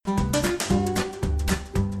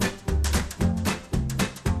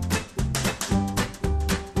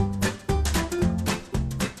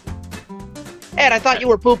Ed, I thought you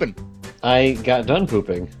were pooping. I got done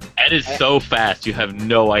pooping. Ed is so fast, you have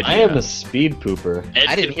no idea. I am a speed pooper. Ed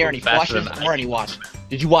I didn't can hear poop any faster flushes than or I any can. wash.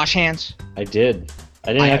 Did you wash hands? I did.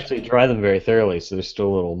 I didn't I have- actually dry them very thoroughly, so they're still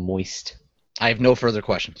a little moist. I have no further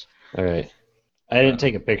questions. All right. I didn't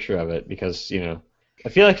take a picture of it because, I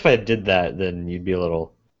feel like if I did that, then you'd be a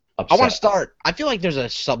little I upset. want to start. I feel like there's a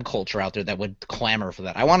subculture out there that would clamor for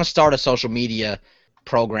that. I want to start a social media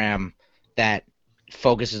program that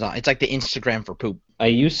focuses on. It's like the Instagram for poop. I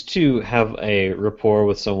used to have a rapport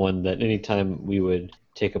with someone that anytime we would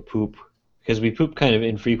take a poop, because we poop kind of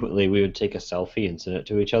infrequently, we would take a selfie and send it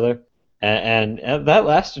to each other. And that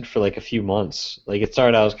lasted for like a few months. Like it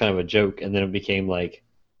started out as kind of a joke, and then it became like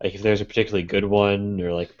if there's a particularly good one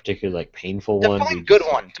or like a particularly like painful one. Define a good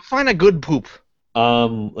one. Define a good poop.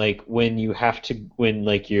 Like when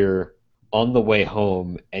you're on the way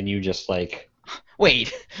home and you just like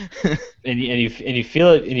Wait. and you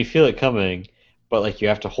feel it coming, but like you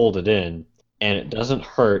have to hold it in and it doesn't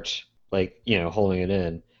hurt like holding it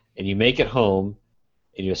in, and you make it home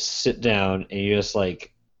and you just sit down and you just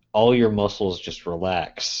like all your muscles just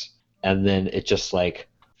relax, and then it just like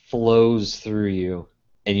flows through you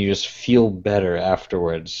and you just feel better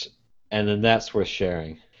afterwards, and then that's worth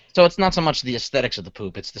sharing. So it's not so much the aesthetics of the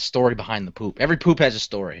poop; it's the story behind the poop. Every poop has a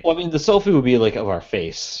story. Well, I mean, the selfie would be like of our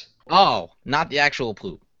face. Oh, not the actual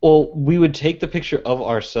poop. Well, we would take the picture of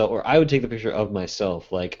ourselves, or I would take the picture of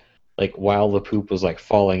myself, like while the poop was like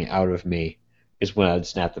falling out of me, is when I would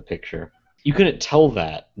snap the picture. You couldn't tell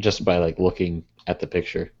that just by like looking at the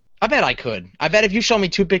picture. I bet I could. I bet if you show me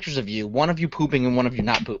two pictures of you, one of you pooping and one of you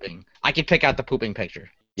not pooping, I could pick out the pooping picture.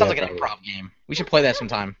 Sounds like an probably. improv game. We should play that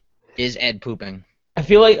sometime. Is Ed pooping? I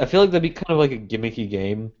feel like that'd be kind of like a gimmicky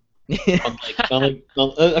game.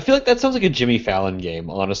 I feel like that sounds like a Jimmy Fallon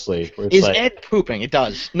game, honestly. Where it's Is like, Ed pooping? It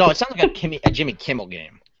does. No, it sounds like a Jimmy Kimmel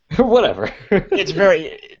game. or whatever. It's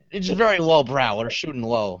very low brow. We're shooting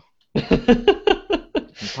low. And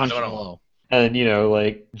punching low. And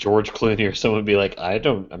like George Clooney or someone would be like,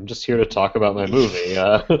 I'm just here to talk about my movie.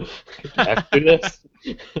 After this.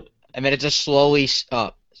 And then it just slowly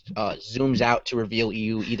zooms out to reveal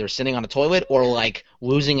you either sitting on a toilet or like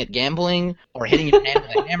losing at gambling or hitting your hand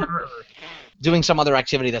with a hammer or doing some other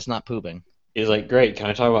activity that's not pooping. He's like, great, can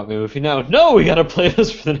I talk about my movie now? No, we gotta play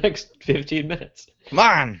this for the next 15 minutes. Come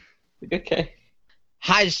on. Like, okay.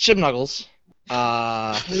 Hi, it's Chip Knuckles.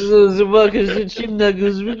 Welcome to Chip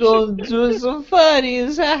Knuckles. We're going to do some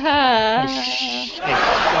funnies.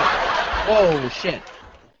 Whoa, shit.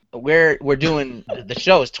 We're doing the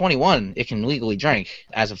show is 21. It can legally drink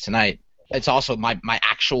as of tonight. It's also my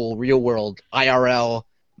actual real world IRL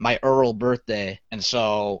my Earl birthday, and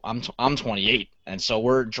so I'm 28, and so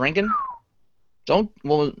we're drinking.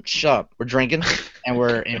 Shut up. We're drinking and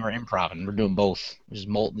we're improv. We're doing both. There's a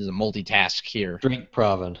multitask here. Drink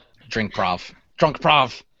Provin. Drunk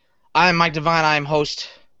prov. I'm Mike Devine. I'm host,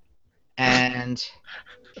 and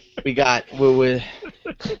we got well.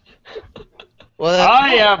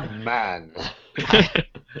 I am man.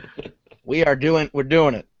 We're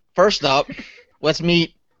doing it. First up, let's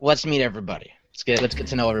meet everybody. Let's get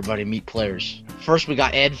to know everybody. Meet players. First, we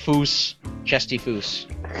got Ed Foose, Chesty Foose,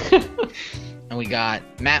 and we got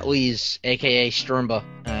Matt Lees, aka Sternba,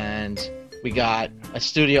 and we got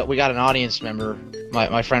an audience member,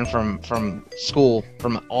 my friend from school,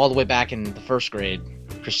 from all the way back in the first grade.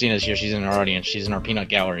 Christina's here. She's in our audience. She's in our peanut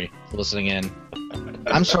gallery, listening in.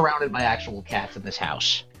 I'm surrounded by actual cats in this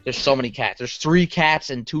house. There's so many cats. There's 3 cats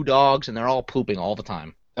and 2 dogs, and they're all pooping all the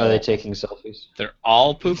time. Are they taking selfies? They're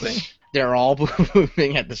all pooping? They're all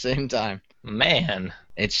pooping at the same time. Man.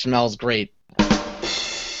 It smells great.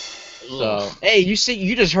 So, hey, you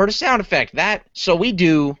just heard a sound effect. We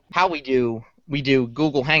do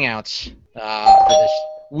Google Hangouts for this.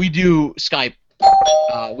 We do Skype.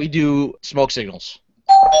 We do smoke signals.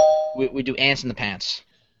 We do ants in the pants.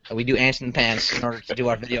 We do ants in the pants in order to do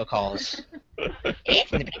our video calls.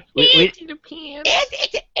 Ants in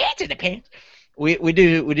the pants. We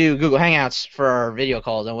do Google Hangouts for our video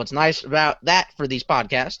calls, and what's nice about that for these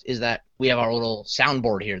podcasts is that we have our little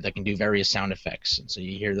soundboard here that can do various sound effects, and so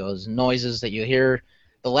you hear those noises that you hear.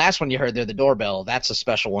 The last one you heard there, the doorbell, that's a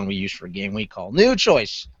special one we use for a game we call New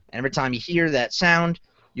Choice. And every time you hear that sound,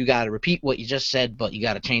 you got to repeat what you just said, but you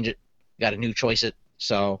got to change it. You got to new choice it.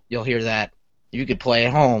 So you'll hear that. You could play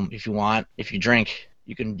at home if you want. If you drink,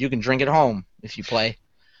 you can drink at home if you play.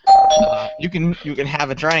 You can have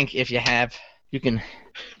a drink if you have. You can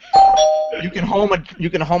home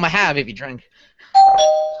a have if you drink.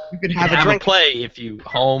 You can have a drink. Play if you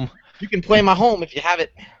home. You can play my home if you have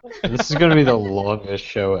it. This is going to be the longest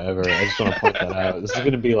show ever. I just want to point that out. This is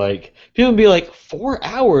going to be like, people will be like, 4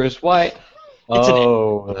 hours? Why?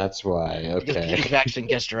 Oh, that's why. Because Peter Okay. Jackson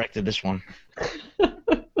guest directed this one.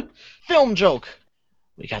 Film joke.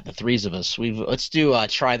 We got the threes of us. Let's do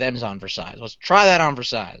try them's on for size. Let's try that on for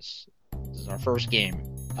size. This is our first game.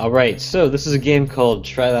 All right. So this is a game called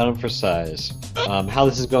Try That On for Size. How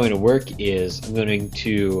this is going to work is I'm going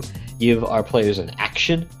to give our players an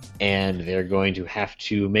action, and they're going to have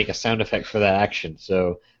to make a sound effect for that action.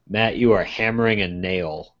 So Matt, you are hammering a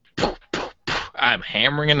nail. I'm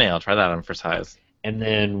hammering a nail. Try that on for size. And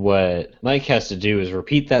then what Mike has to do is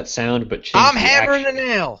repeat that sound, but change I'm the hammering action. a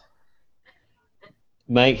nail.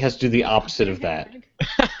 Mike has to do the opposite of that.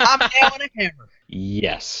 I'm nailing a hammer.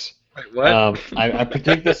 Yes. Wait, what? I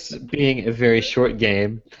predict this being a very short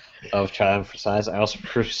game of Try On for Size. I also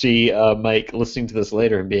foresee Mike listening to this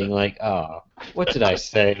later and being like, "Oh, what did I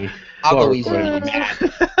say?" I'll While go easy. recording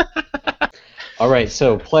this. All right,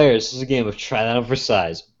 so players, this is a game of Try That On for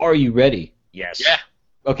Size. Are you ready? Yes. Yeah.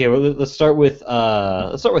 Okay, well, let's start with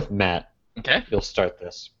Matt. Okay. You'll start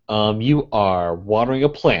this. You are watering a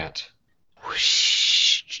plant.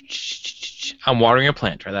 I'm watering a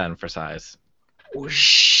plant. Try that on for size.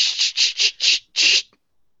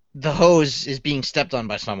 The hose is being stepped on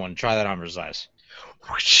by someone. Try that on for size.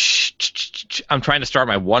 I'm trying to start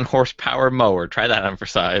my 1 horsepower mower. Try that on for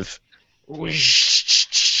size.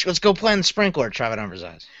 Let's go play in the sprinkler. Try that on for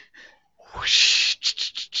size.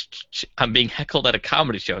 I'm being heckled at a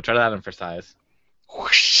comedy show. Try that on for size.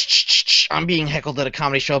 I'm being heckled at a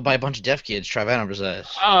comedy show by a bunch of deaf kids. Try that on for size.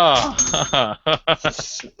 Oh.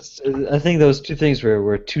 I think those two things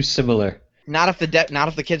were too similar. Not if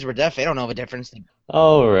the kids were deaf. They don't know the difference.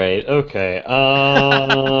 All right. Okay.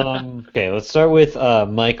 Okay. Let's start with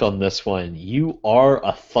Mike on this one. You are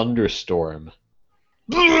a thunderstorm.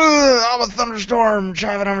 I'm a thunderstorm.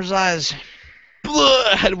 Try that on for size.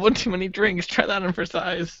 I had one too many drinks. Try that on for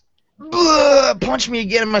size. Punch me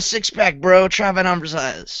again in my six-pack, bro. Try that on for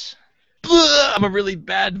size. I'm a really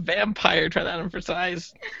bad vampire. Try that on for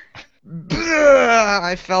size.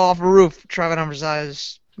 I fell off a roof. Try that on for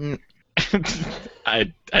size.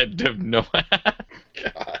 I have no.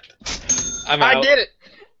 God. I'm I out. did it.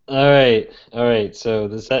 All right. So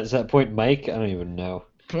does that point Mike? I don't even know.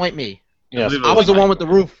 Point me. Yes. believe I was the one with the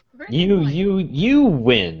roof. You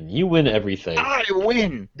win. You win everything. I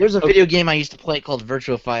win. There's a video game I used to play called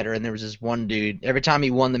Virtua Fighter, and there was this one dude. Every time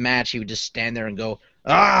he won the match, he would just stand there and go,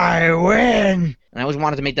 "I win!" And I always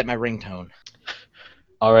wanted to make that my ringtone.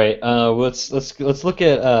 All right. Let's look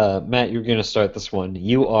at Matt. You're gonna start this one.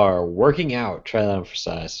 You are working out. Try that on for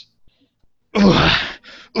size. I'm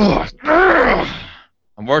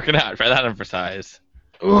working out. Try that on for size.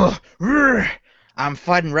 I'm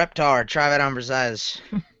fighting Reptar. Try that on for size.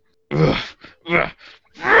 I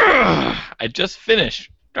just finished.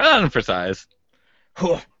 Try that on for size.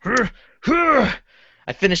 I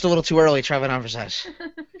finished a little too early. Try that on for size.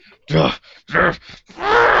 That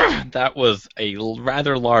was a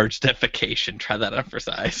rather large defecation. Try that on for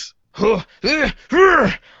size.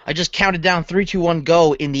 I just counted down 3, 2, 1,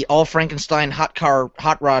 go in the all Frankenstein hot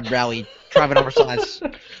rod rally. Try that on for size.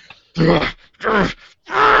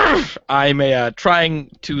 I'm trying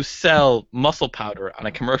to sell muscle powder on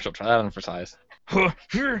a commercial. Try that on for size.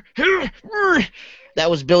 That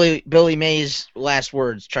was Billy Mays' last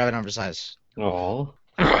words. Try that on for size. Oh.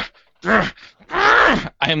 I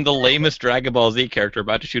am the lamest Dragon Ball Z character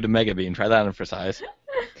about to shoot a Mega Bean. Try that on for size.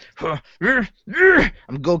 I'm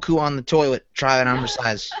Goku on the toilet. Try that on for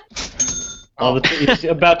size. He's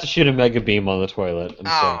about to shoot a mega beam on the toilet. I'm Oh.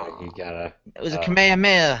 sorry. You gotta. It was a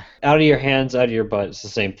Kamehameha. Out of your hands, out of your butt. It's the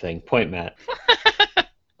same thing. Point, Matt.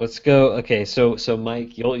 Let's go. Okay, so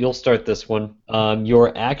Mike, you'll start this one.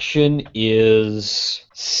 Your action is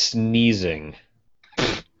sneezing.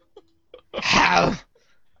 How?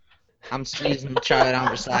 I'm sneezing. Try that on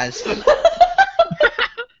for size.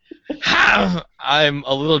 I'm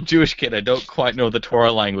a little Jewish kid. I don't quite know the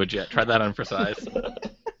Torah language yet. Try that on for size.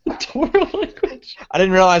 Torah language. I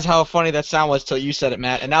didn't realize how funny that sound was till you said it,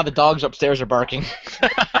 Matt. And now the dogs upstairs are barking.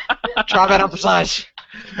 Try that on for size.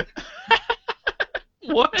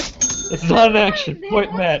 What? It's not an action.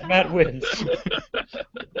 Point, Matt. Matt wins.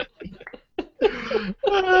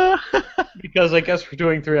 Because I guess we're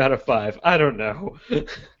doing 3 out of 5. I don't know.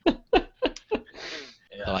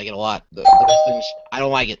 I like it a lot. Those things, I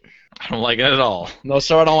don't like it. I don't like it at all. No,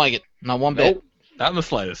 sir, I don't like it. Not one bit. Nope. Not in the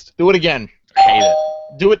slightest. Do it again. I hate it.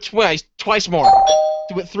 Do it twice more.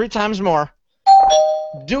 Do it 3 times more.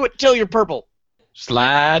 Do it till you're purple.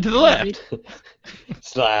 Slide to the left.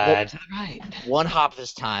 Slide to the right. One hop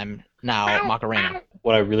this time. Now, Macarena.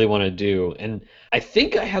 What I really want to do, and I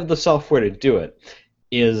think I have the software to do it,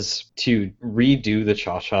 is to redo the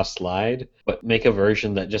Cha-Cha slide, but make a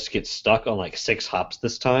version that just gets stuck on like 6 hops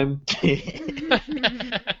this time.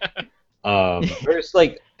 There's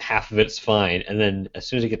like half of it's fine, and then as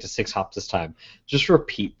soon as you get to 6 hops this time, just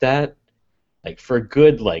repeat that like for a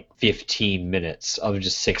good like 15 minutes of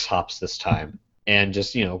just 6 hops this time. And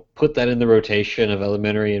just, put that in the rotation of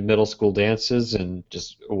elementary and middle school dances and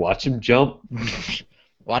just watch them jump.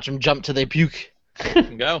 Watch them jump till they puke.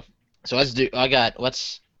 Go. So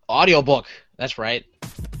what's audiobook? That's right.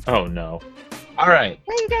 Oh no. All right.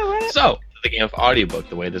 So the game of audiobook,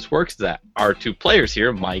 the way this works is that our 2 players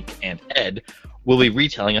here, Mike and Ed, will be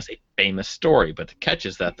retelling us a famous story, but the catch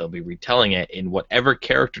is that they'll be retelling it in whatever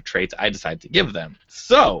character traits I decide to give them.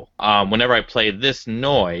 So whenever I play this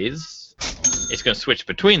noise, it's going to switch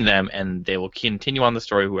between them, and they will continue on the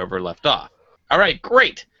story whoever left off. All right,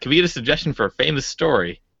 great. Can we get a suggestion for a famous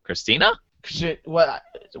story? Christina? What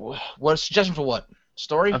suggestion for what?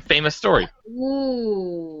 Story? A famous story.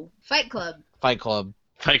 Ooh. Fight Club. Fight Club.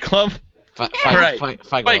 Fight Club? All right. Fight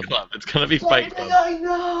Fight Club. Club. It's going to be Fight Club. I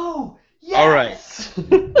know! Yes! All right.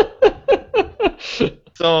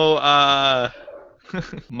 So,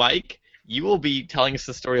 Mike, you will be telling us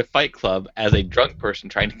the story of Fight Club as a drunk person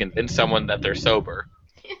trying to convince someone that they're sober.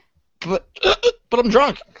 But I'm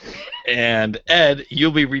drunk. And Ed,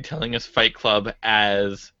 you'll be retelling us Fight Club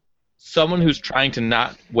as someone who's trying to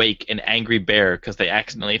not wake an angry bear because they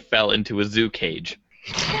accidentally fell into a zoo cage.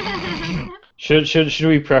 Should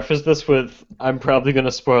we preface this with I'm probably going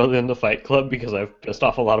to spoil the end of Fight Club because I've pissed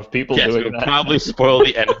off a lot of people Yes, doing we'll that. probably spoil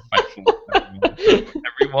the end of Fight Club.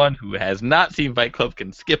 Everyone who has not seen Fight Club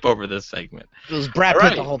can skip over this segment. It was Brad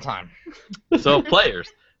Pitt the whole time. So, players,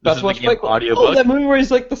 this That's is what the game Fight Club. audiobook. Oh, that movie where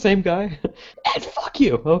he's like the same guy. Ed, fuck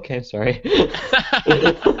you. Okay, sorry.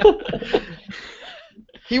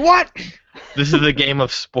 He what? This is the game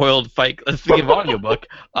of spoiled Fight. This is the game of audiobook.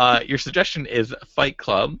 Your suggestion is Fight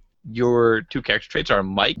Club. Your 2 character traits are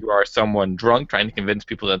Mike, you are someone drunk trying to convince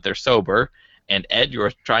people that they're sober, and Ed, you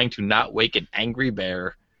are trying to not wake an angry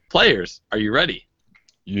bear. Players, are you ready?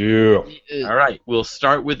 Yeah. All right, we'll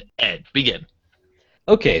start with Ed. Begin.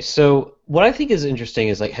 Okay, so what I think is interesting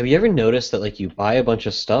is like, have you ever noticed that like you buy a bunch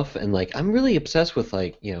of stuff and like I'm really obsessed with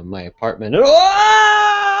like my apartment.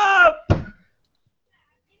 Oh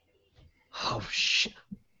shit!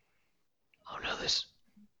 Oh no, there's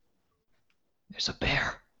a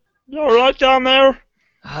bear. You all right down there?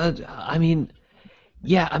 I mean,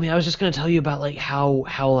 yeah. I mean, I was just gonna tell you about like how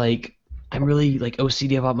like I'm really like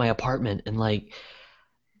OCD about my apartment and like,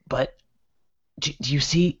 but do you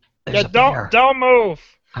see? There's a bear. Don't move.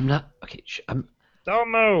 I'm not okay. Don't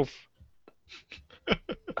move.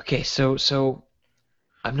 Okay, so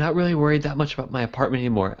I'm not really worried that much about my apartment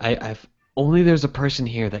anymore. I've only there's a person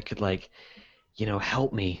here that could like,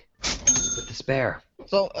 help me with this bear.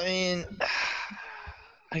 So I mean,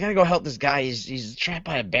 I gotta go help this guy. He's trapped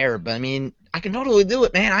by a bear, but I mean, I can totally do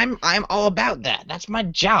it, man. I'm all about that. That's my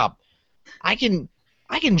job. I can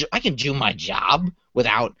do my job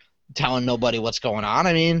without telling nobody what's going on.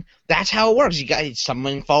 I mean, that's how it works.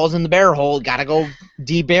 Someone falls in the bear hole, gotta go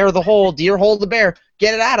de-bear the hole, deer hole the bear,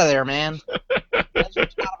 get it out of there, man. That's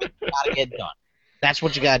what you gotta get done. That's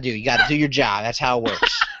what you gotta do. You gotta do your job. That's how it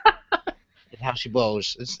works. That's how she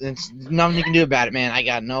blows. It's nothing you can do about it, man. I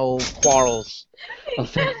got no quarrels. Oh,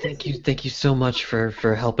 thank you so much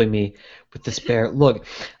for helping me with this bear. Look,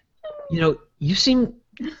 you seem.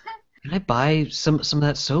 Can I buy some of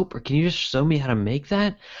that soap, or can you just show me how to make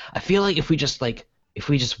that? I feel like if we just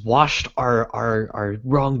washed our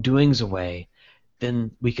wrongdoings away, then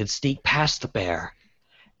we could sneak past the bear,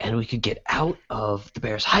 and we could get out of the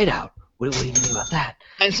bear's hideout. What do you think about that?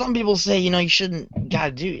 And some people say, you shouldn't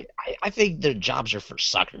gotta do it. I think their jobs are for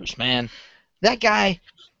suckers, man. That guy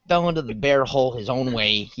fell into the bear hole his own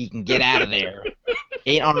way. He can get out of there.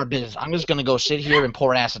 Ain't on our business. I'm just gonna go sit here and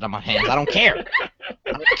pour acid on my hands. I don't care.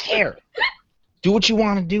 I don't care. Do what you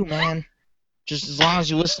want to do, man. Just as long as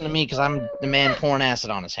you listen to me, because I'm the man pouring acid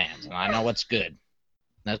on his hands, and I know what's good.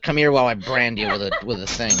 Now come here while I brand you with a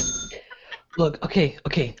thing. Look, okay.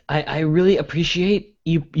 I really appreciate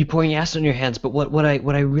you pouring acid on your hands, but what I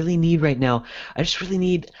really need right now, I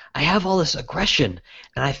have all this aggression,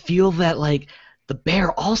 and I feel that like the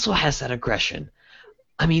bear also has that aggression.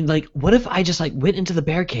 I mean, like, what if I just like went into the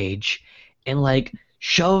bear cage and like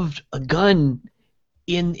shoved a gun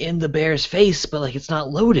in the bear's face, but like it's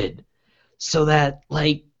not loaded, so that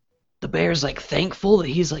like the bear's like thankful that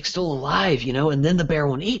he's like still alive, and then the bear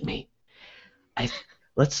won't eat me.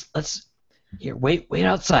 Let's here wait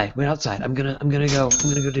outside. I'm gonna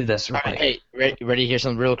go do this real quick. Hey, ready to hear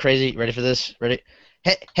something real crazy? Ready for this? Ready?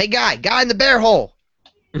 Hey guy in the bear hole.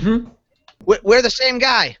 Mm-hmm. We're the same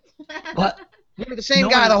guy. What? We're the same No,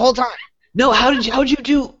 guy the whole time. No, how'd you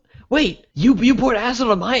do? Wait, you poured acid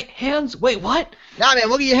on my hands? Wait, what? Nah, man,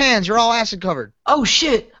 look at your hands. You're all acid covered. Oh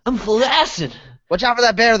shit, I'm full of acid. Watch out for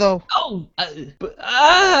that bear, though. Oh,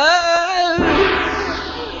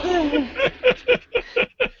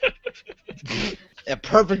 A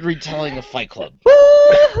perfect retelling of Fight Club.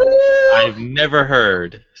 I've never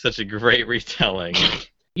heard such a great retelling.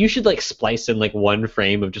 You should like splice in like one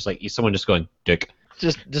frame of just like someone just going dick.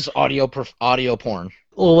 Just audio porn.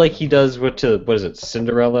 Well, like he does what is it,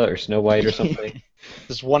 Cinderella or Snow White or something?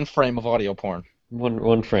 Just one frame of audio porn.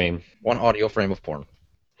 One frame. One audio frame of porn.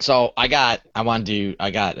 So I got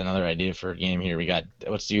another idea for a game here.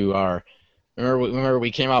 Let's do our. Remember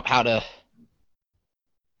we came up how to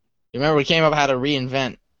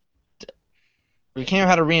reinvent. We came up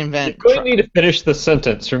how to reinvent. You're going to need to finish the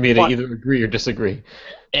sentence for me to either agree or disagree.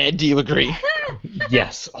 Ed, do you agree?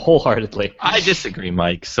 Yes, wholeheartedly. I disagree,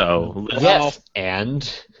 Mike. So Yes,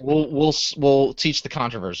 and we'll teach the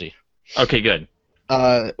controversy. okay, good.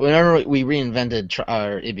 Whenever we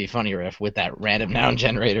reinvented It'd Be Funny Riff with that random noun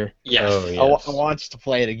generator. Yes, Oh, yes. I want us to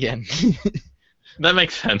play it again. that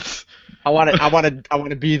makes sense. I want to be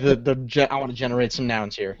I want to generate some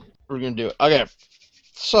nouns here. We're gonna do it. Okay.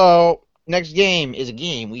 So next game is a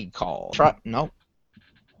game we call.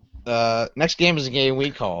 Next game is a game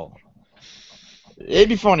we call It'd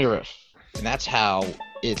Be Funny Riff, and that's how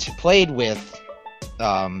it's played with.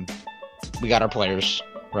 We got our players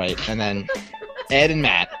right, and then Ed and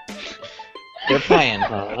Matt. They're playing.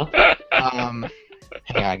 Hang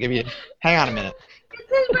on a minute. It's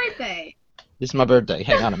his birthday. This is my birthday.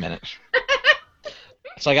 Hang on a minute.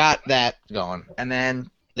 So I got that going, and then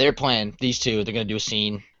they're playing. These two, they're gonna do a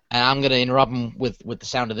scene, and I'm gonna interrupt them with the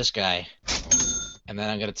sound of this guy, and then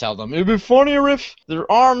I'm gonna tell them it'd be funnier if their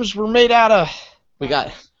arms were made out of. We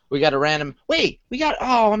got a random. Wait, we got.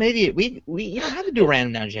 Oh, maybe we you don't have to do a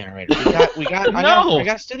random noun generator. We got. I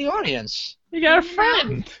got a studio audience. You got a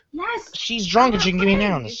friend. Yes. She's drunk and she can give me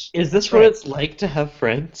nouns. is this That's what right. it's like to have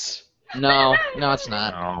friends? No, it's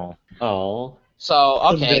not. No. Oh. So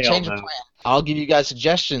okay, Someday change I'll of know. plan. I'll give you guys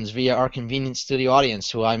suggestions via our convenient studio audience,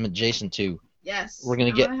 who I'm adjacent to. Yes. We're gonna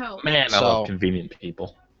I get- wanna help. Man, I So- love convenient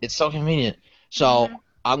people. It's so convenient. So Mhm.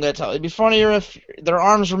 I'm gonna tell. It'd be funnier if their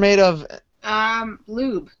arms were made of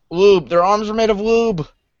Lube. lube. Their arms were made of lube.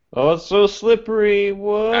 Oh, it's so slippery.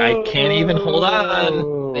 Whoa. I can't even hold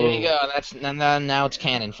on. There you go. Now it's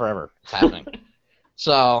canon forever. It's happening.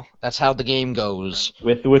 So that's how the game goes.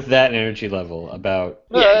 With that energy level about.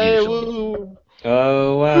 Yeah, Hey, usually. woo.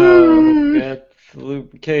 Oh wow. Got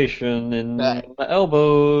lubrication in That- my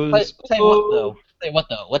elbows. Tell you what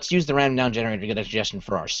though. Let's use the random noun generator to get a suggestion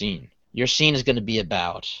for our scene. Your scene is going to be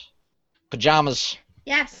about pajamas.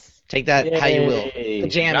 Yes. Take that how you will. Yay.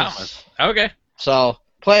 Pajamas. Okay. So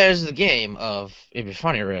players of the game of It'd Be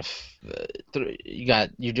Funnier If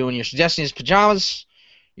you're doing your suggestions. Pajamas.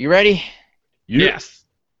 You ready? Yes.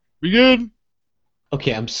 We good?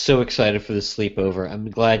 Okay, I'm so excited for the sleepover. I'm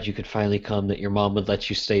glad you could finally come. That your mom would let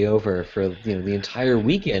you stay over for the entire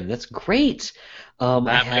weekend. That's great.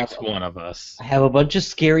 That makes one of us. I have a bunch of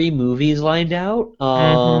scary movies lined out.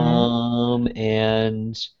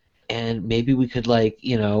 And maybe we could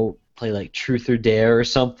play like Truth or Dare or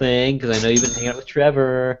something, because I know you've been hanging out with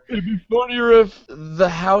Trevor. It'd be funnier if the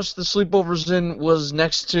house the sleepover's in was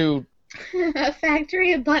next to A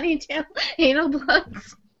factory of bunny tail anal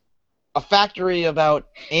plugs. a factory about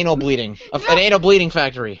anal bleeding. An anal bleeding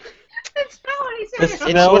factory. That's not what he The said.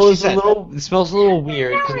 smell what she is said. it smells a little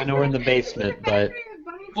weird because I know we're in the basement, but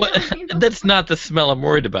Well, that's not the smell I'm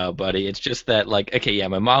worried about, buddy. It's just that, okay, yeah,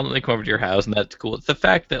 my mom let me come over to your house, and that's cool. It's the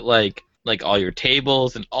fact that, like all your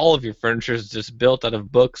tables and all of your furniture is just built out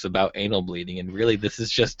of books about anal bleeding, and really, this is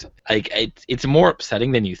just, it's more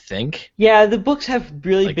upsetting than you think. yeah, the books have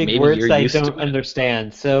really Like, big maybe words you're that I used to don't it.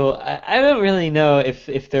 understand. So I don't really know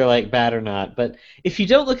if they're bad or not. But if you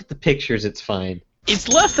don't look at the pictures, it's fine. It's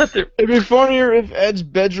less that they're... It'd be funnier if Ed's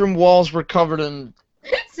bedroom walls were covered in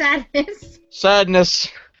Sadness. sadness.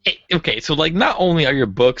 Okay, so, not only are your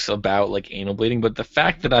books about, anal bleeding, but the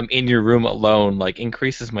fact that I'm in your room alone,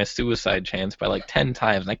 increases my suicide chance by, 10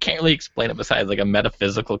 times. And I can't really explain it besides, a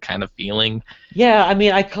metaphysical kind of feeling. Yeah, I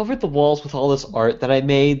mean, I covered the walls with all this art that I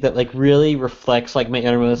made that really reflects my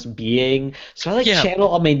innermost being. So I Yeah. channel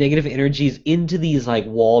all my negative energies into these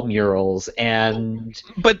wall murals and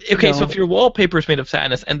But, okay, so No. if your wallpaper is made of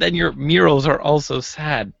sadness, and then your murals are also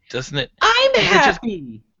sad, doesn't it? I'm just-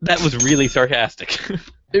 happy. That was really sarcastic.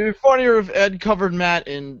 It'd be funnier if Ed covered Matt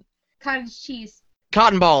in Cottage cheese.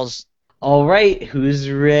 cotton balls. All right, who's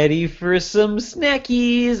ready for some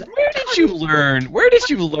snackies? Where did you learn? Where did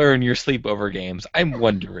you learn your sleepover games? I'm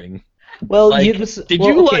wondering. Well,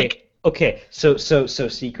 Like, Okay, so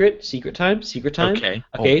secret time. Okay.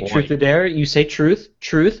 Oh, Okay, boy. truth or dare. You say truth.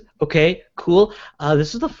 Okay, cool.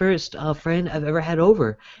 This is the first friend I've ever had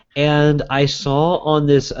over, and I saw on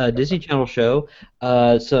this Disney Channel show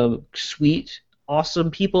some sweet,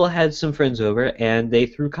 awesome people had some friends over, and they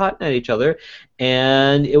threw cotton at each other,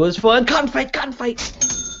 and it was fun. Cotton fight.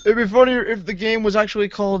 It'd be funnier if the game was actually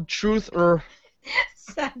called Truth or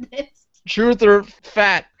Sadness.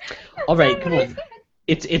 Fat. All right, come on.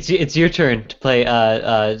 It's your turn to play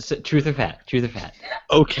truth or fat.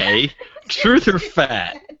 Okay. Truth or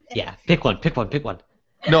fat? Yeah, pick one.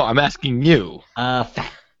 No, I'm asking you.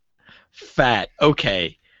 Fat. Fat.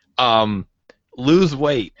 Okay. Lose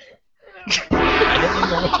weight. I don't even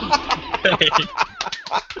know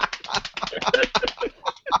what to say.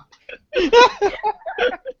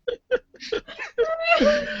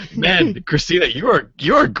 Man, Christina, you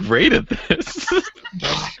are great at this.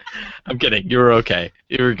 I'm kidding. You were okay.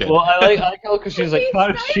 You were good. Well, I like how Christina's like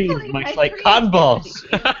cotton cheese. Mike's like cotton balls.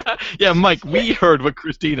 Yeah, Mike, we heard what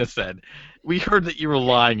Christina said. We heard that you were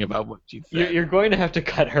lying about what she said. You're going to have to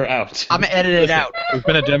cut her out. I'm gonna edit it out. There's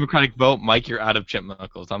been a Democratic vote. Mike, you're out of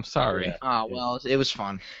Chipmunkles. I'm sorry. Yeah. Oh well, it was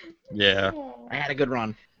fun. Yeah. I had a good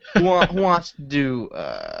run. Who wants to do?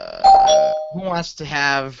 Who wants to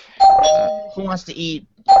have? Who wants to eat?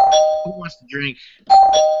 Who wants to drink?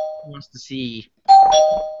 Who wants to see?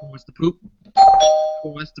 Who wants to poop? Who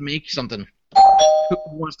wants to make something? Who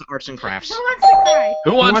wants to arts and crafts? Who wants to cry?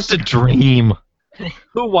 Who wants to dream?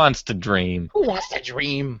 Who wants to dream? Who wants to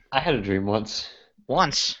dream? I had a dream once.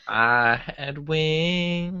 Once. I had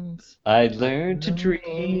wings. I learned to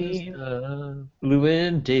dream.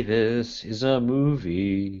 Llewyn Davis is a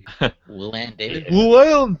movie. Will and David.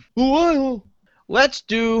 Well. Let's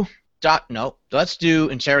do. Let's do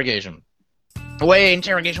interrogation. The way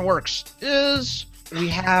interrogation works is we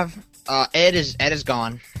have Ed is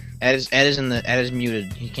gone. Ed is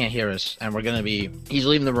muted. He can't hear us, and he's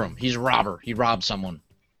leaving the room. He's a robber. He robbed someone.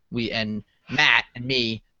 And Matt and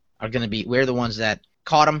me are gonna be. We're the ones that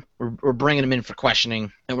caught him. We're bringing him in for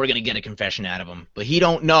questioning, and we're gonna get a confession out of him. But he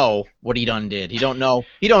don't know what he done did. He don't know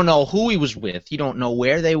who he was with. He don't know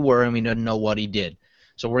where they were, and we don't know what he did.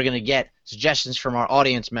 So we're gonna get suggestions from our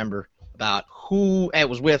audience member about who Ed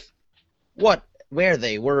was with, where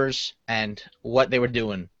they were, and what they were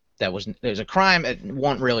doing. There was a crime. It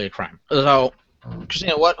wasn't really a crime. So,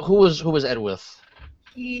 Christina, who was Ed with?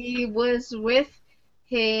 He was with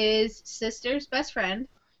his sister's best friend.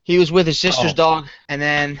 He was with his sister's dog, and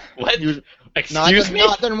then What? he was, Excuse me?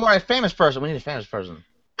 No, that's more a famous person. We need a famous person.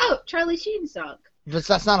 Oh, Charlie Sheen's dog. But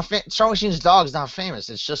that's not Charlie Sheen's dog is not famous.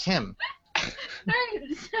 It's just him.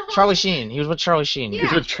 Alright, so Charlie Sheen. He was with Charlie Sheen. Yeah.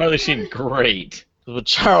 He's with Charlie Sheen. Great. He was with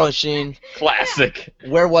Charlie Sheen. Classic.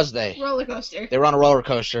 Where was they? roller coaster. They were on a roller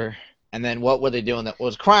coaster. And then what were they doing that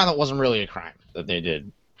was a crime that wasn't really a crime that they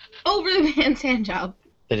did? Over the pants hand job.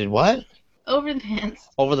 They did what? Over the pants.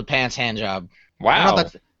 Over the pants hand job. Wow.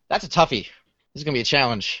 That's a toughie. This is going to be a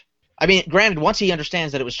challenge. I mean, granted, once he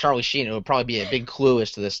understands that it was Charlie Sheen, it would probably be a big clue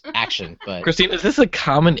as to this action. But Christine, is this a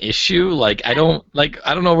common issue? Like, I don't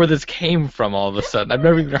know where this came from all of a sudden. I've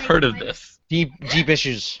never even heard of this. deep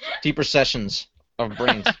issues, deeper sessions of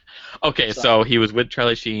brains. Okay, so he was with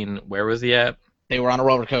Charlie Sheen. Where was he at? They were on a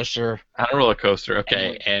roller coaster. On a roller coaster.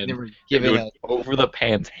 Okay, They and were they given doing over the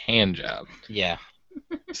pants hand job. yeah,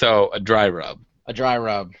 So a dry rub. a dry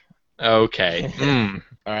rub. Okay.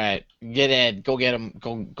 All right, get Ed. Go get him.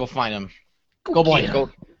 Go find him. Go boy.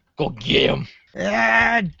 Go get him.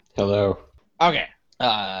 Ed. Hello. Okay.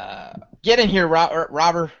 Get in here,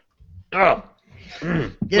 Robert. Oh. Get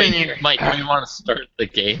in Wait, here. Mike, do you want to start the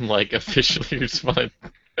game like officially? You just want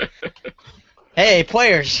to... Hey,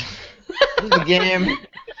 players. This is the game.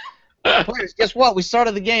 Players, guess what? We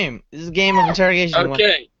started the game. This is a game of interrogation.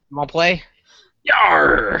 Okay. You want to play?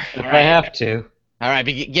 Yar! If I have to. All right,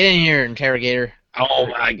 get in here, interrogator. Oh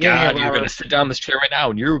my Yeah, God! You're Robert. gonna sit down in this chair right now,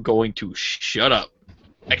 and you're going to shut up.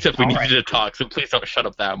 Except we need you to talk, so please don't shut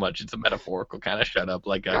up that much. It's a metaphorical kind of shut up,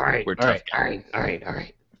 like a we're tough guy. All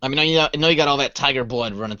right. I mean, I know you got all that tiger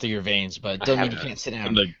blood running through your veins, but it doesn't mean you can't sit down.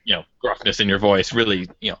 And the gruffness in your voice really,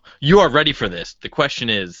 you are ready for this. The question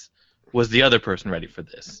is, was the other person ready for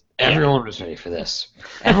this? Everyone was ready for this.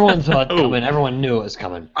 Everyone saw it coming. Everyone knew it was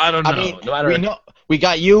coming. I don't know. I mean, no matter we know we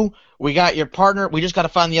got you, we got your partner. We just got to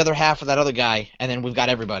find the other half of that other guy, and then we've got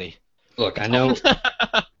everybody. Look, I know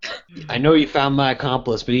you found my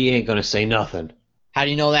accomplice, but he ain't gonna say nothing. How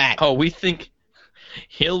do you know that? Oh, we think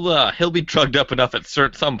he'll be drugged up enough at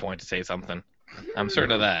some point to say something. I'm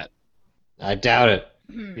certain of that. I doubt it.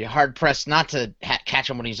 Be hard pressed not to catch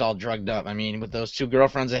him when he's all drugged up. I mean, with those 2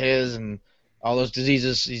 girlfriends of his and all those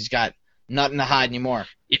diseases, he's got nothing to hide anymore.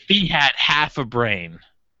 If he had half a brain,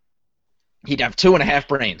 he'd have 2.5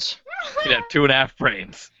 brains. he'd have 2.5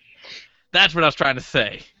 brains. That's what I was trying to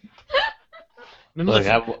say. I mean, Look,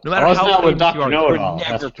 listen, no I matter was how not with famous you Dr. are, Know-It-All, you're that's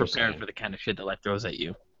never what you're prepared saying. for the kind of shit that life throws at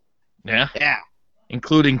you. Yeah, Yeah.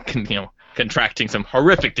 including contracting some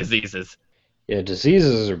horrific diseases. Yeah,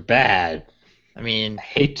 diseases are bad. I mean, I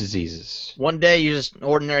hate diseases. one day you're just an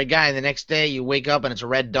ordinary guy, and the next day you wake up and it's a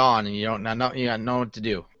red dawn, and you don't know what to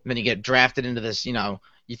do. And then you get drafted into this. You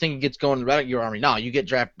think it gets going to the Red Army. No, you get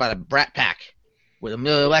drafted by the Brat Pack with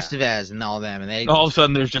Emilio Estevez and all them, and they All of a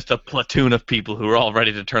sudden, there's just a platoon of people who are all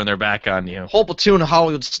ready to turn their back on you. whole platoon of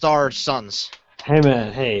Hollywood star sons. Hey,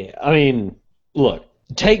 man, hey, I mean, look,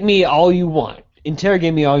 take me all you want.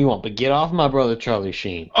 Interrogate me all you want, but get off my brother Charlie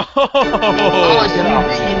Sheen. Oh,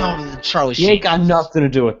 Charlie He ain't Sheen. got nothing to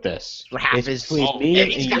do with this. Half It's his- between Oh, me yeah,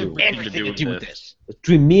 and He's got you. everything to do with this. It's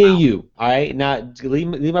between me and you, all right? Now, leave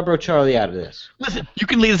my bro Charlie out of this. Listen, you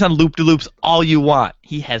can lead us on loop-de-loops all you want.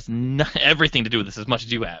 He has everything to do with this as much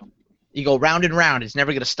as you have. You go round and round. It's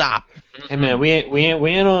never gonna stop. Hey, man, we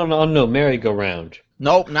ain't on no merry-go-round.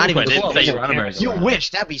 Nope, not even I didn't close. say you were on America. You wish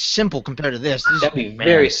that'd be simple compared to this. This is- That'd be Man.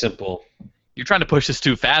 very simple. You're trying to push this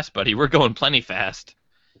too fast, buddy. We're going plenty fast.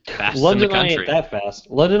 Fastest in London the ain't country. that fast.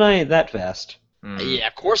 London ain't that fast. Mm. Yeah,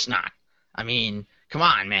 of course not. I mean, come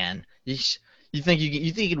on, man. You think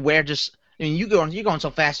you could wear just? I mean, you're going so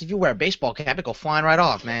fast. If you wear a baseball cap, it go flying right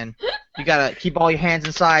off, man. You gotta keep all your hands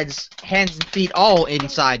and feet all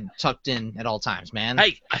inside, tucked in at all times, man.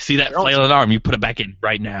 Hey, I see that flailing arm. You put it back in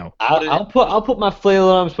right now. I'll put my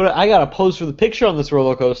flailing arms. But I gotta pose for the picture on this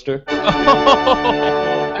roller coaster.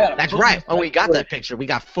 That's right. Oh, we got that picture. We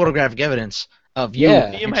got photographic evidence of you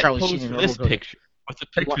Yeah. You and might Charlie pose Sheen. for in a this roller coaster. picture. What's the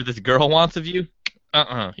picture this girl wants of you?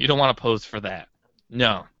 You don't want to pose for that.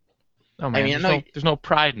 No. No, man. mean, I there's, know there's no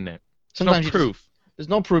pride in it. There's Sometimes no you proof. There's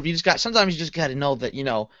no proof. Sometimes you just got to know that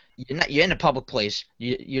you're in a public place.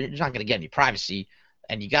 You're not gonna get any privacy,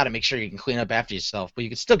 and you got to make sure you can clean up after yourself. But you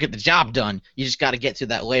can still get the job done. You just got to get through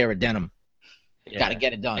that layer of denim. You got to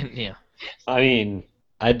get it done. Yeah. I mean,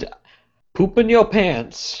 poop in your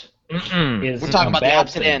pants Mm-mm. is We're talking a about the bad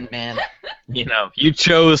opposite thing. end, man. You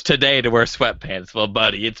chose today to wear sweatpants. Well,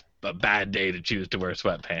 buddy, it's a bad day to choose to wear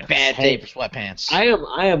sweatpants. Bad Hey, day for sweatpants. I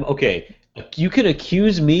am okay. You can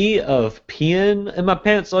accuse me of peeing in my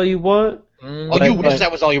pants all you want. Oh, you but- wish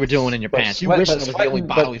that was all you were doing in your but pants. You sweat- wish but that was the sweating- only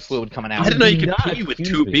but- bodily fluid coming I out. didn't know you Do could not pee with accuse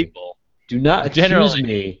two me. people. Do not accuse Generally.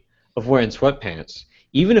 me of wearing sweatpants.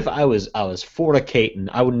 Even if I was fornicating,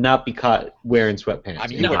 I would not be caught wearing sweatpants. I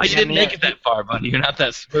mean, you No, were you didn't damn make near- it that far, buddy. You're not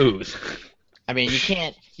that smooth. I mean, you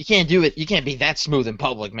can't do it. You can't be that smooth in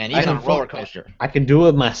public, man. I Even on a can roller fuck- coaster. I can do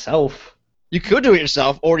it myself. You could do it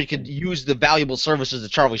yourself, or you could use the valuable services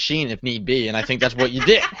of Charlie Sheen if need be, and I think that's what you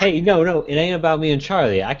did. Hey, no, it ain't about me and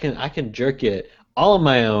Charlie. I can jerk it all on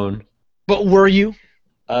my own. But were you?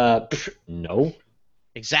 No.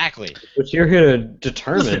 Exactly. But you're here to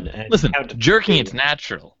determine. Listen, have to jerking, prove. it's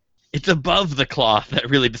natural. It's above the cloth that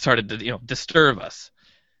really started to, disturb us.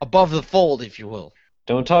 Above the fold, if you will.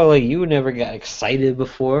 Don't talk like you never got excited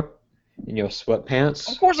before in your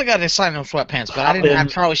sweatpants. Of course I got excited in sweatpants, but I didn't Poppin'. have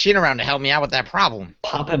Charlie Sheen around to help me out with that problem.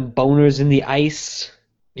 Popping boners in the ice.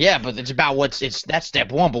 Yeah, but it's about that's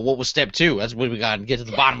step one, but what was step two? That's what we got to get to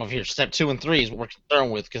the bottom of here. Step 2 and 3 is what we're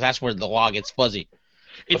concerned with, because that's where the law gets fuzzy.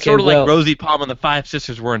 It's Okay, sort of well- like Rosie Palm and the Five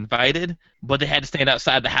Sisters were invited, but they had to stand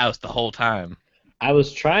outside the house the whole time. I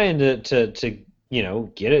was trying to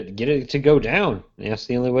get it to go down. That's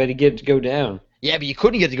the only way to get it to go down. Yeah, but you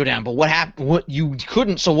couldn't get it to go down. But what happened? What you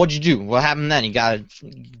couldn't? So what'd you do? What happened then? You gotta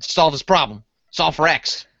solve this problem. Solve for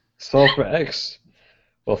X. Solve for X.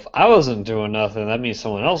 Well, if I wasn't doing nothing, that means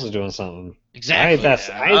someone else is doing something. Exactly.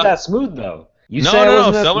 I ain't that smooth though. You No, say I no,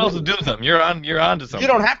 wasn't that someone else is smooth. doing something. You're on to something. You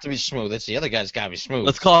don't have to be smooth. It's the other guy's gotta be smooth.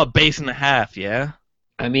 Let's call it base and a half, yeah?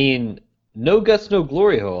 I mean, no guts, no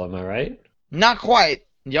glory hole. Am I right? Not quite.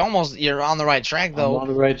 You're on the right track I'm though. on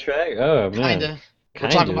the right track. Oh man. Kinda.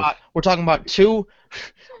 Kind We're talking about two.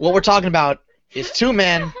 What we're talking about is 2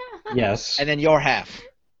 men Yes. and then your half.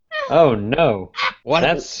 Oh no. What?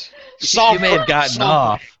 That's Solve You may for- have gotten solve-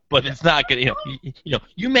 off, but it's not gonna.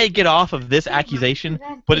 You may get off of this accusation,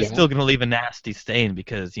 but it's Yeah. still gonna leave a nasty stain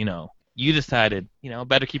because you decided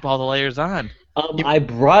better keep all the layers on. I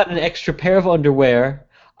brought an extra pair of underwear.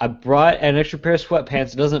 I brought an extra pair of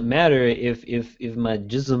sweatpants. It doesn't matter if my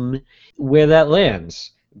jism where that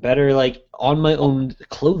lands. Better like on my own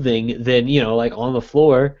clothing than like on the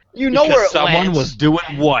floor. You know Because where it someone lands. was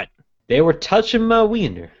doing what? They were touching my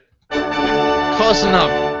wiener. Close enough.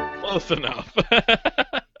 Close enough.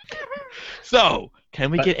 So,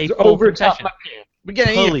 can we get a It's full over top confession? my pants. We're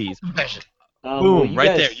getting Please. confession. Boom, You right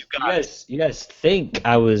guys, there, you got it. You guys think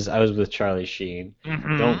I was with Charlie Sheen?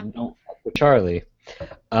 Mhm. Don't fuck with Charlie.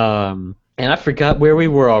 And I forgot where we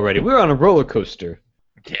were already. We were on a roller coaster.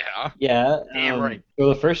 Yeah. Yeah. Damn right. So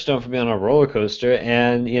the first stone for me on a roller coaster,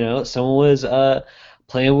 and someone was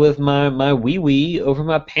playing with my wee wee over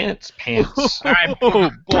my pants.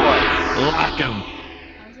 Oh boy, lock him.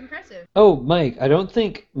 That was impressive. Oh, Mike, I don't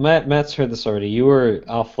think Matt's heard this already. You were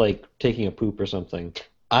off like taking a poop or something.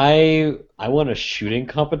 I won a shooting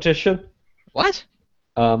competition. What?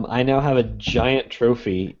 I now have a giant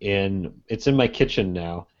trophy it's in my kitchen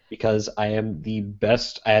now because I am the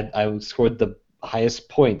best. I scored the highest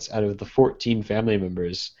points out of the 14 family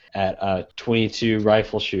members at 22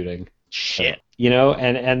 rifle shooting. Shit.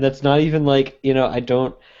 And that's not even like, I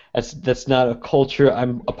don't. That's not a culture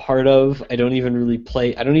I'm a part of. I don't even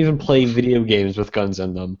play video games with guns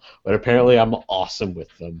in them, but apparently I'm awesome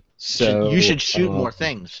with them. So You should shoot more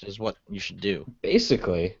things, is what you should do.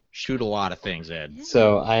 Basically. Shoot a lot of things, Ed.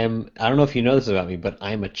 So I don't know if you know this about me, but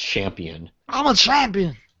I'm a champion. I'm a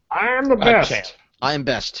champion. I am the best. I am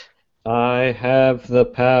best. I have the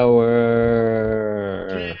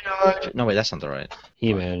power. No, wait, that's not the right.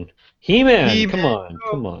 He-Man, come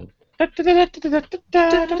on.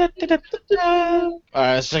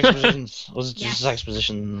 Alright, sex positions. Let's do sex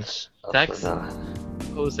positions. Sex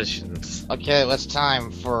positions. Okay, let's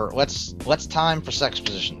time for sex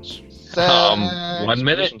positions. 1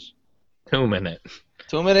 minute. Positions. 2 minute.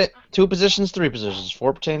 2 minute, 2 positions, 3 positions.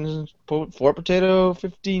 4 potato,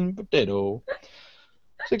 15 potato,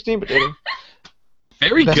 16 potato.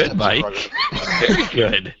 Very Best good, episode Mike. of Rugrats. Very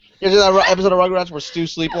good. You see that episode of Rugrats where Stu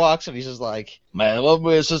sleepwalks and he's just like, "My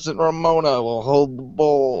lovely assistant Ramona will hold the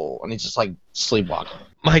bowl," and he's just like sleepwalking.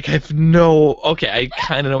 Mike, I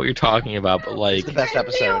kind of know what you're talking about, but like, It's the best I'm the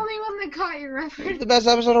episode. only one that caught your It's reference. the best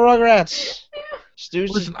episode of Rugrats.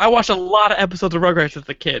 Stu's listen, I watched a lot of episodes of Rugrats as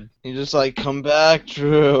a kid. he's just like, "Come back,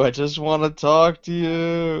 Drew. I just want to talk to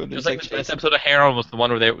you." And It was it's like the best episode of Heron was the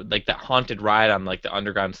one where they like that haunted ride on like the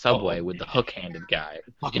underground subway with the hook-handed guy.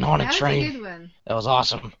 fucking haunted That was a train. good one. That was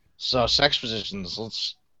awesome. So sex positions.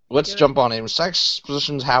 Let's Do it. jump on in. Sex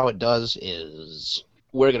positions. How it does is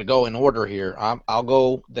we're gonna go in order here. I'll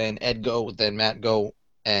go, then Ed go, then Matt go,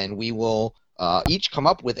 and we will each come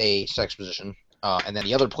up with a sex position, and then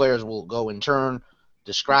the other players will go in turn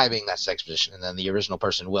describing that sex position, and then the original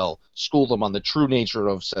person will school them on the true nature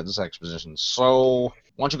of said sex position. So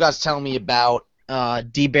why don't you guys tell me about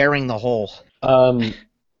debearing the hole?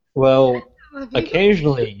 Well, Well, if you-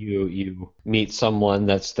 occasionally you meet someone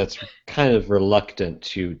that's kind of reluctant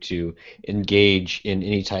to engage in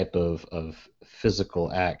any type of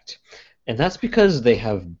physical act, and that's because they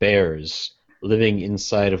have bears living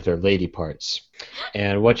inside of their lady parts.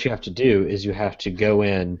 And what you have to do is you have to go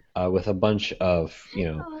in with a bunch of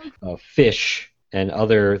fish and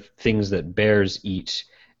other things that bears eat,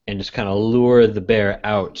 and just kind of lure the bear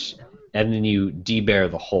out, and then you debear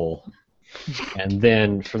the hole. And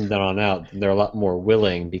then from then on out, they're a lot more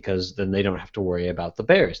willing because then they don't have to worry about the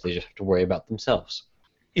bears. They just have to worry about themselves.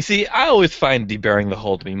 You see, I always find debearing the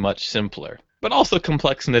hole to be much simpler, but also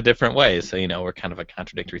complex in a different way. So, we're kind of a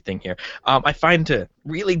contradictory thing here. I find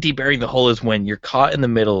really debearing the hole is when you're caught in the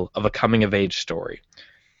middle of a coming-of-age story,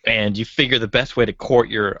 and you figure the best way to court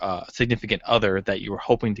your significant other that you were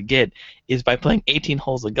hoping to get is by playing 18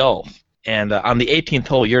 holes of golf. And on the 18th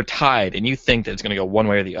hole, you're tied, and you think that it's going to go one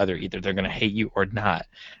way or the other. Either they're going to hate you or not.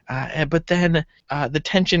 But then the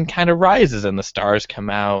tension kind of rises, and the stars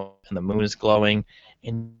come out, and the moon is glowing,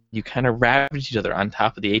 and you kind of ravage each other on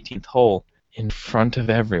top of the 18th hole in front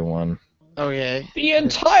of everyone. Okay. The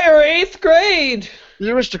entire 8th grade!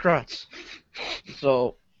 The aristocrats.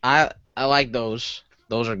 So I like those.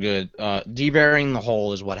 Those are good. Debearing the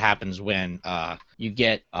hole is what happens when you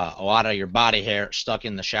get a lot of your body hair stuck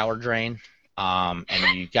in the shower drain, and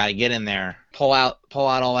you got to get in there, pull out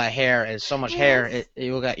all that hair. It's so much hair,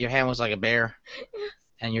 your hand looks like a bear,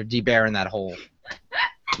 and you're debearing that hole.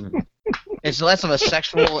 It's less of a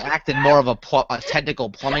sexual act and more of a technical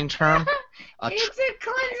plumbing term. It's a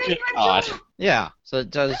cleansing God. ritual. Yeah. So it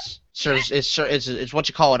does. It's what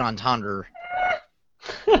you call an entendre.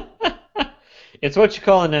 It's what you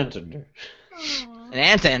call an entender. An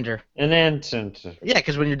antender. An entender. Yeah,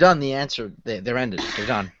 because when you're done, the ants they're ended. They're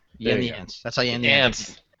done. You There end you the go. ants. That's how you end the ants.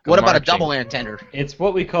 Ants. What Good about a marching. double antender? It's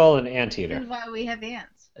what we call an This anteater. is why we have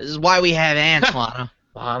ants. This is why we have ants, Lana.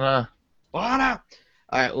 Lana. Lana.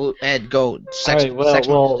 All right, well, Ed, go. Alright,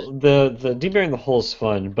 well, the debearing the hole is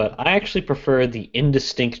fun, but I actually prefer the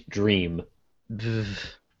indistinct dream.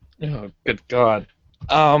 Oh, good God.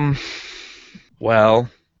 Well,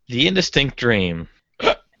 the indistinct dream.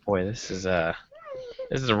 Boy, this is a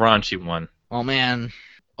raunchy one. Oh man,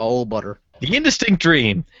 oh butter. The indistinct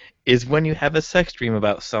dream is when you have a sex dream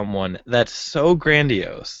about someone that's so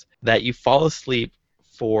grandiose that you fall asleep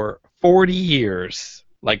for 40 years,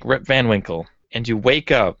 like Rip Van Winkle, and you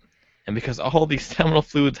wake up, and because all these seminal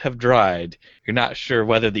fluids have dried, you're not sure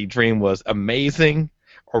whether the dream was amazing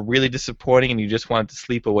or really disappointing, and you just wanted to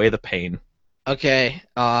sleep away the pain. Okay,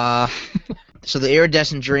 so the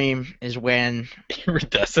iridescent dream is when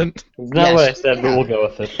Iridescent? Not Yes. what I said, but we'll go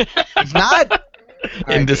with it. it's not. Alright,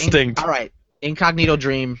 Indistinct. all right, incognito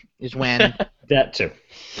dream is when That too.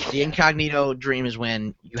 the incognito dream is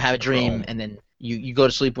when you have a dream and then you go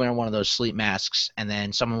to sleep wearing one of those sleep masks, and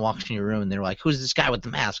then someone walks in your room and they're like, "Who's this guy with the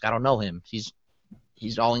mask? I don't know him. He's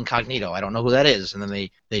all incognito. I don't know who that is." And then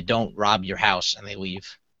they don't rob your house and they leave.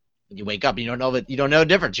 And you wake up, and you don't know the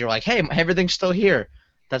difference. You're like, "Hey, everything's still here.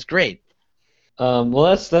 That's great."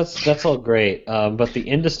 Well, that's all great. But the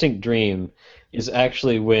indistinct dream is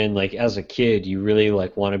actually when, like, as a kid, you really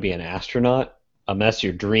like want to be an astronaut. That's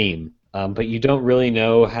your dream. But you don't really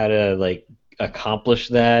know how to like accomplish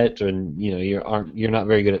that, and you're not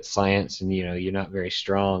very good at science, and you're not very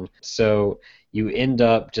strong. So you end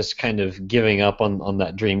up just kind of giving up on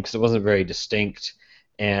that dream because it wasn't very distinct,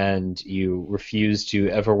 and you refuse to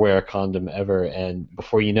ever wear a condom ever. And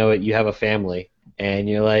before you know it, you have a family, and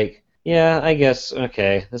you're like, yeah, I guess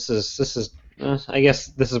okay. This is. I guess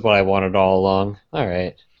this is what I wanted all along. All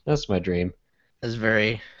right, that's my dream. That's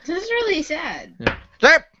very. This is really sad.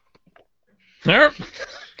 Sorry,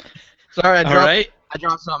 I All dropped. right. I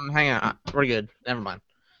dropped something. Hang on, we're good. Never mind.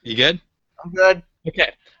 You good? I'm good.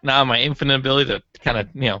 Okay. Now my infinite ability to kind of,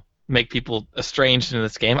 make people estranged in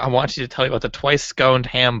this game, I want you to tell me about the twice sconed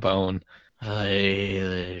ham bone.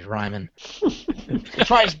 Ryman.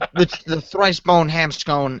 The thrice bone ham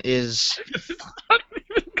scone is. It's not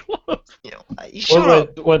even close. Shut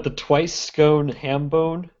up. What the twice scone ham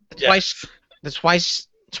bone? The twice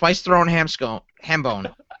thrown ham bone.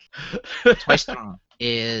 Twice thrown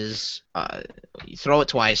is you throw it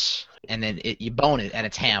twice and then you bone it and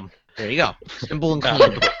it's ham. There you go. Simple and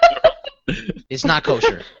clean. It's not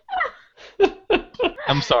kosher.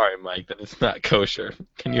 I'm sorry, Mike, that it's not kosher.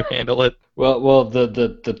 Can you handle it? Well,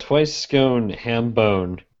 the twice scone ham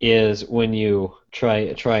bone is when you try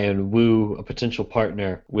and woo a potential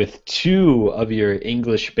partner with two of your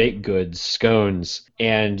English baked goods, scones,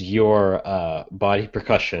 and your body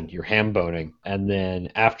percussion, your ham boning, and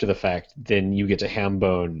then after the fact, then you get to ham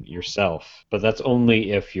bone yourself. But that's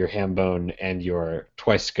only if your ham bone and your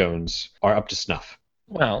twice scones are up to snuff.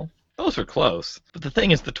 Well, those are close. But the thing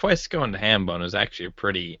is, the twice sconed ham bone is actually a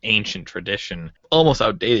pretty ancient tradition. Almost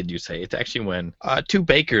outdated, you say. It's actually when two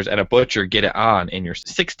bakers and a butcher get it on in your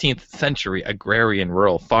 16th century agrarian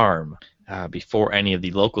rural farm before any of the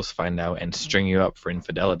locals find out and string you up for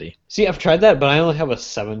infidelity. See, I've tried that, but I only have a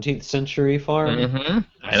 17th century farm. Mm-hmm.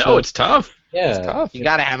 I know, So- it's tough. Yeah. It's tough. You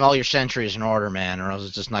gotta have all your centuries in order, man, or else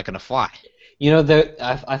it's just not gonna fly.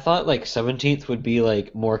 I thought like 17th would be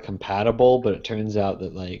like more compatible, but it turns out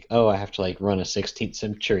that like, I have to like run a 16th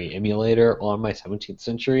century emulator on my 17th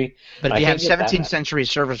century. But if I you have can't get that. 17th century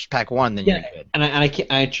Service Pack 1, then Yeah. you're good. And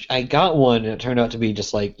I got one, and it turned out to be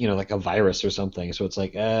just like like a virus or something. So it's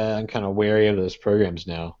like I'm kind of wary of those programs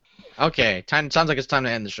now. Okay, sounds like it's time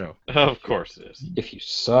to end the show. Of course it is. If you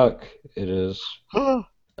suck, it is.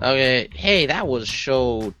 Okay, hey, that was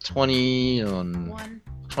show 21,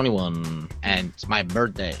 and it's my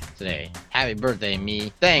birthday today. Happy birthday,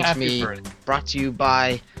 me. Thanks, Happy me. birthday. Brought to you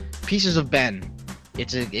by Pieces of Ben.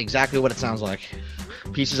 It's exactly what it sounds like.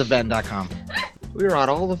 Piecesofben.com. We're on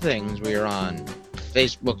all the things. We're on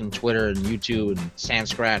Facebook and Twitter and YouTube and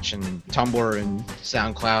Sandscratch and Tumblr and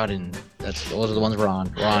SoundCloud, and those are the ones we're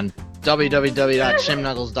on. We're on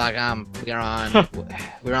www.shimknuckles.com. We're on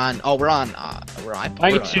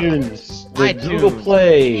iTunes, the iTunes, Google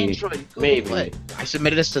Play, Android, Google maybe. Play. I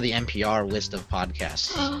submitted this to the NPR list of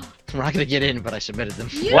podcasts. We're not gonna get in, but I submitted them.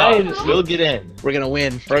 Why- We'll get in. We're gonna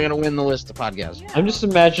win. We're gonna win the list of podcasts. I'm just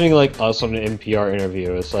imagining like us on an NPR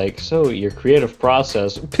interview. It's like, so your creative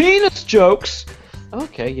process, penis jokes.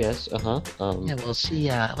 Okay, yes, Yeah, well, see,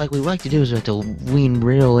 like we like to do is we have to lean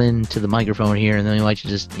real into the microphone here, and then we like to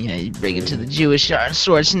just, bring it to the Jewish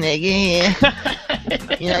Schwarzenegger.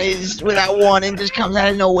 It's without warning, just comes out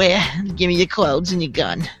of nowhere. Give me your clothes and your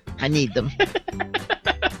gun. I need them.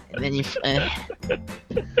 And then you.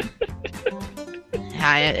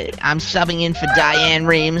 Hi, I'm subbing in for Diane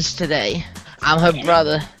Reams today. I'm her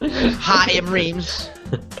brother. Hi, I'm Reams.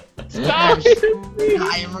 Stop!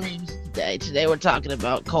 Hi, I'm Reams today. Today we're talking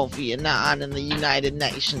about Kofi Annan and the United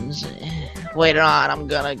Nations. Later on, I'm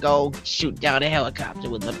gonna go shoot down a helicopter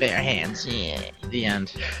with my bare hands. Yeah. The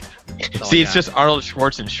end. That's all See, I it's got. just Arnold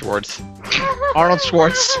Schwartz and Schwartz. Arnold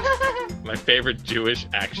Schwartz. My favorite Jewish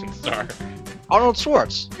action star. Arnold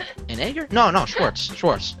Schwartz. And Edgar? No, Schwartz.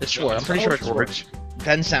 Schwartz. It's Schwartz. I'm pretty sure it's Schwartz. Schwartz.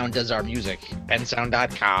 Bensound does our music.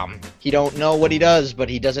 Bensound.com. He don't know what he does, but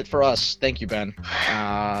he does it for us. Thank you, Ben.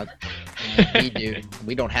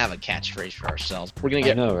 We don't have a catchphrase for ourselves. We're gonna I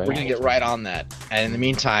get know, right? we're gonna get right on that. And in the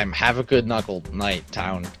meantime, have a good knuckle night,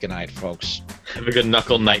 town. Good night, folks. Have a good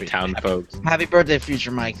Knuckle Night Town, folks. Happy birthday, future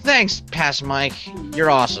Mike. Thanks, past Mike. You're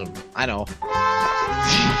awesome. I know.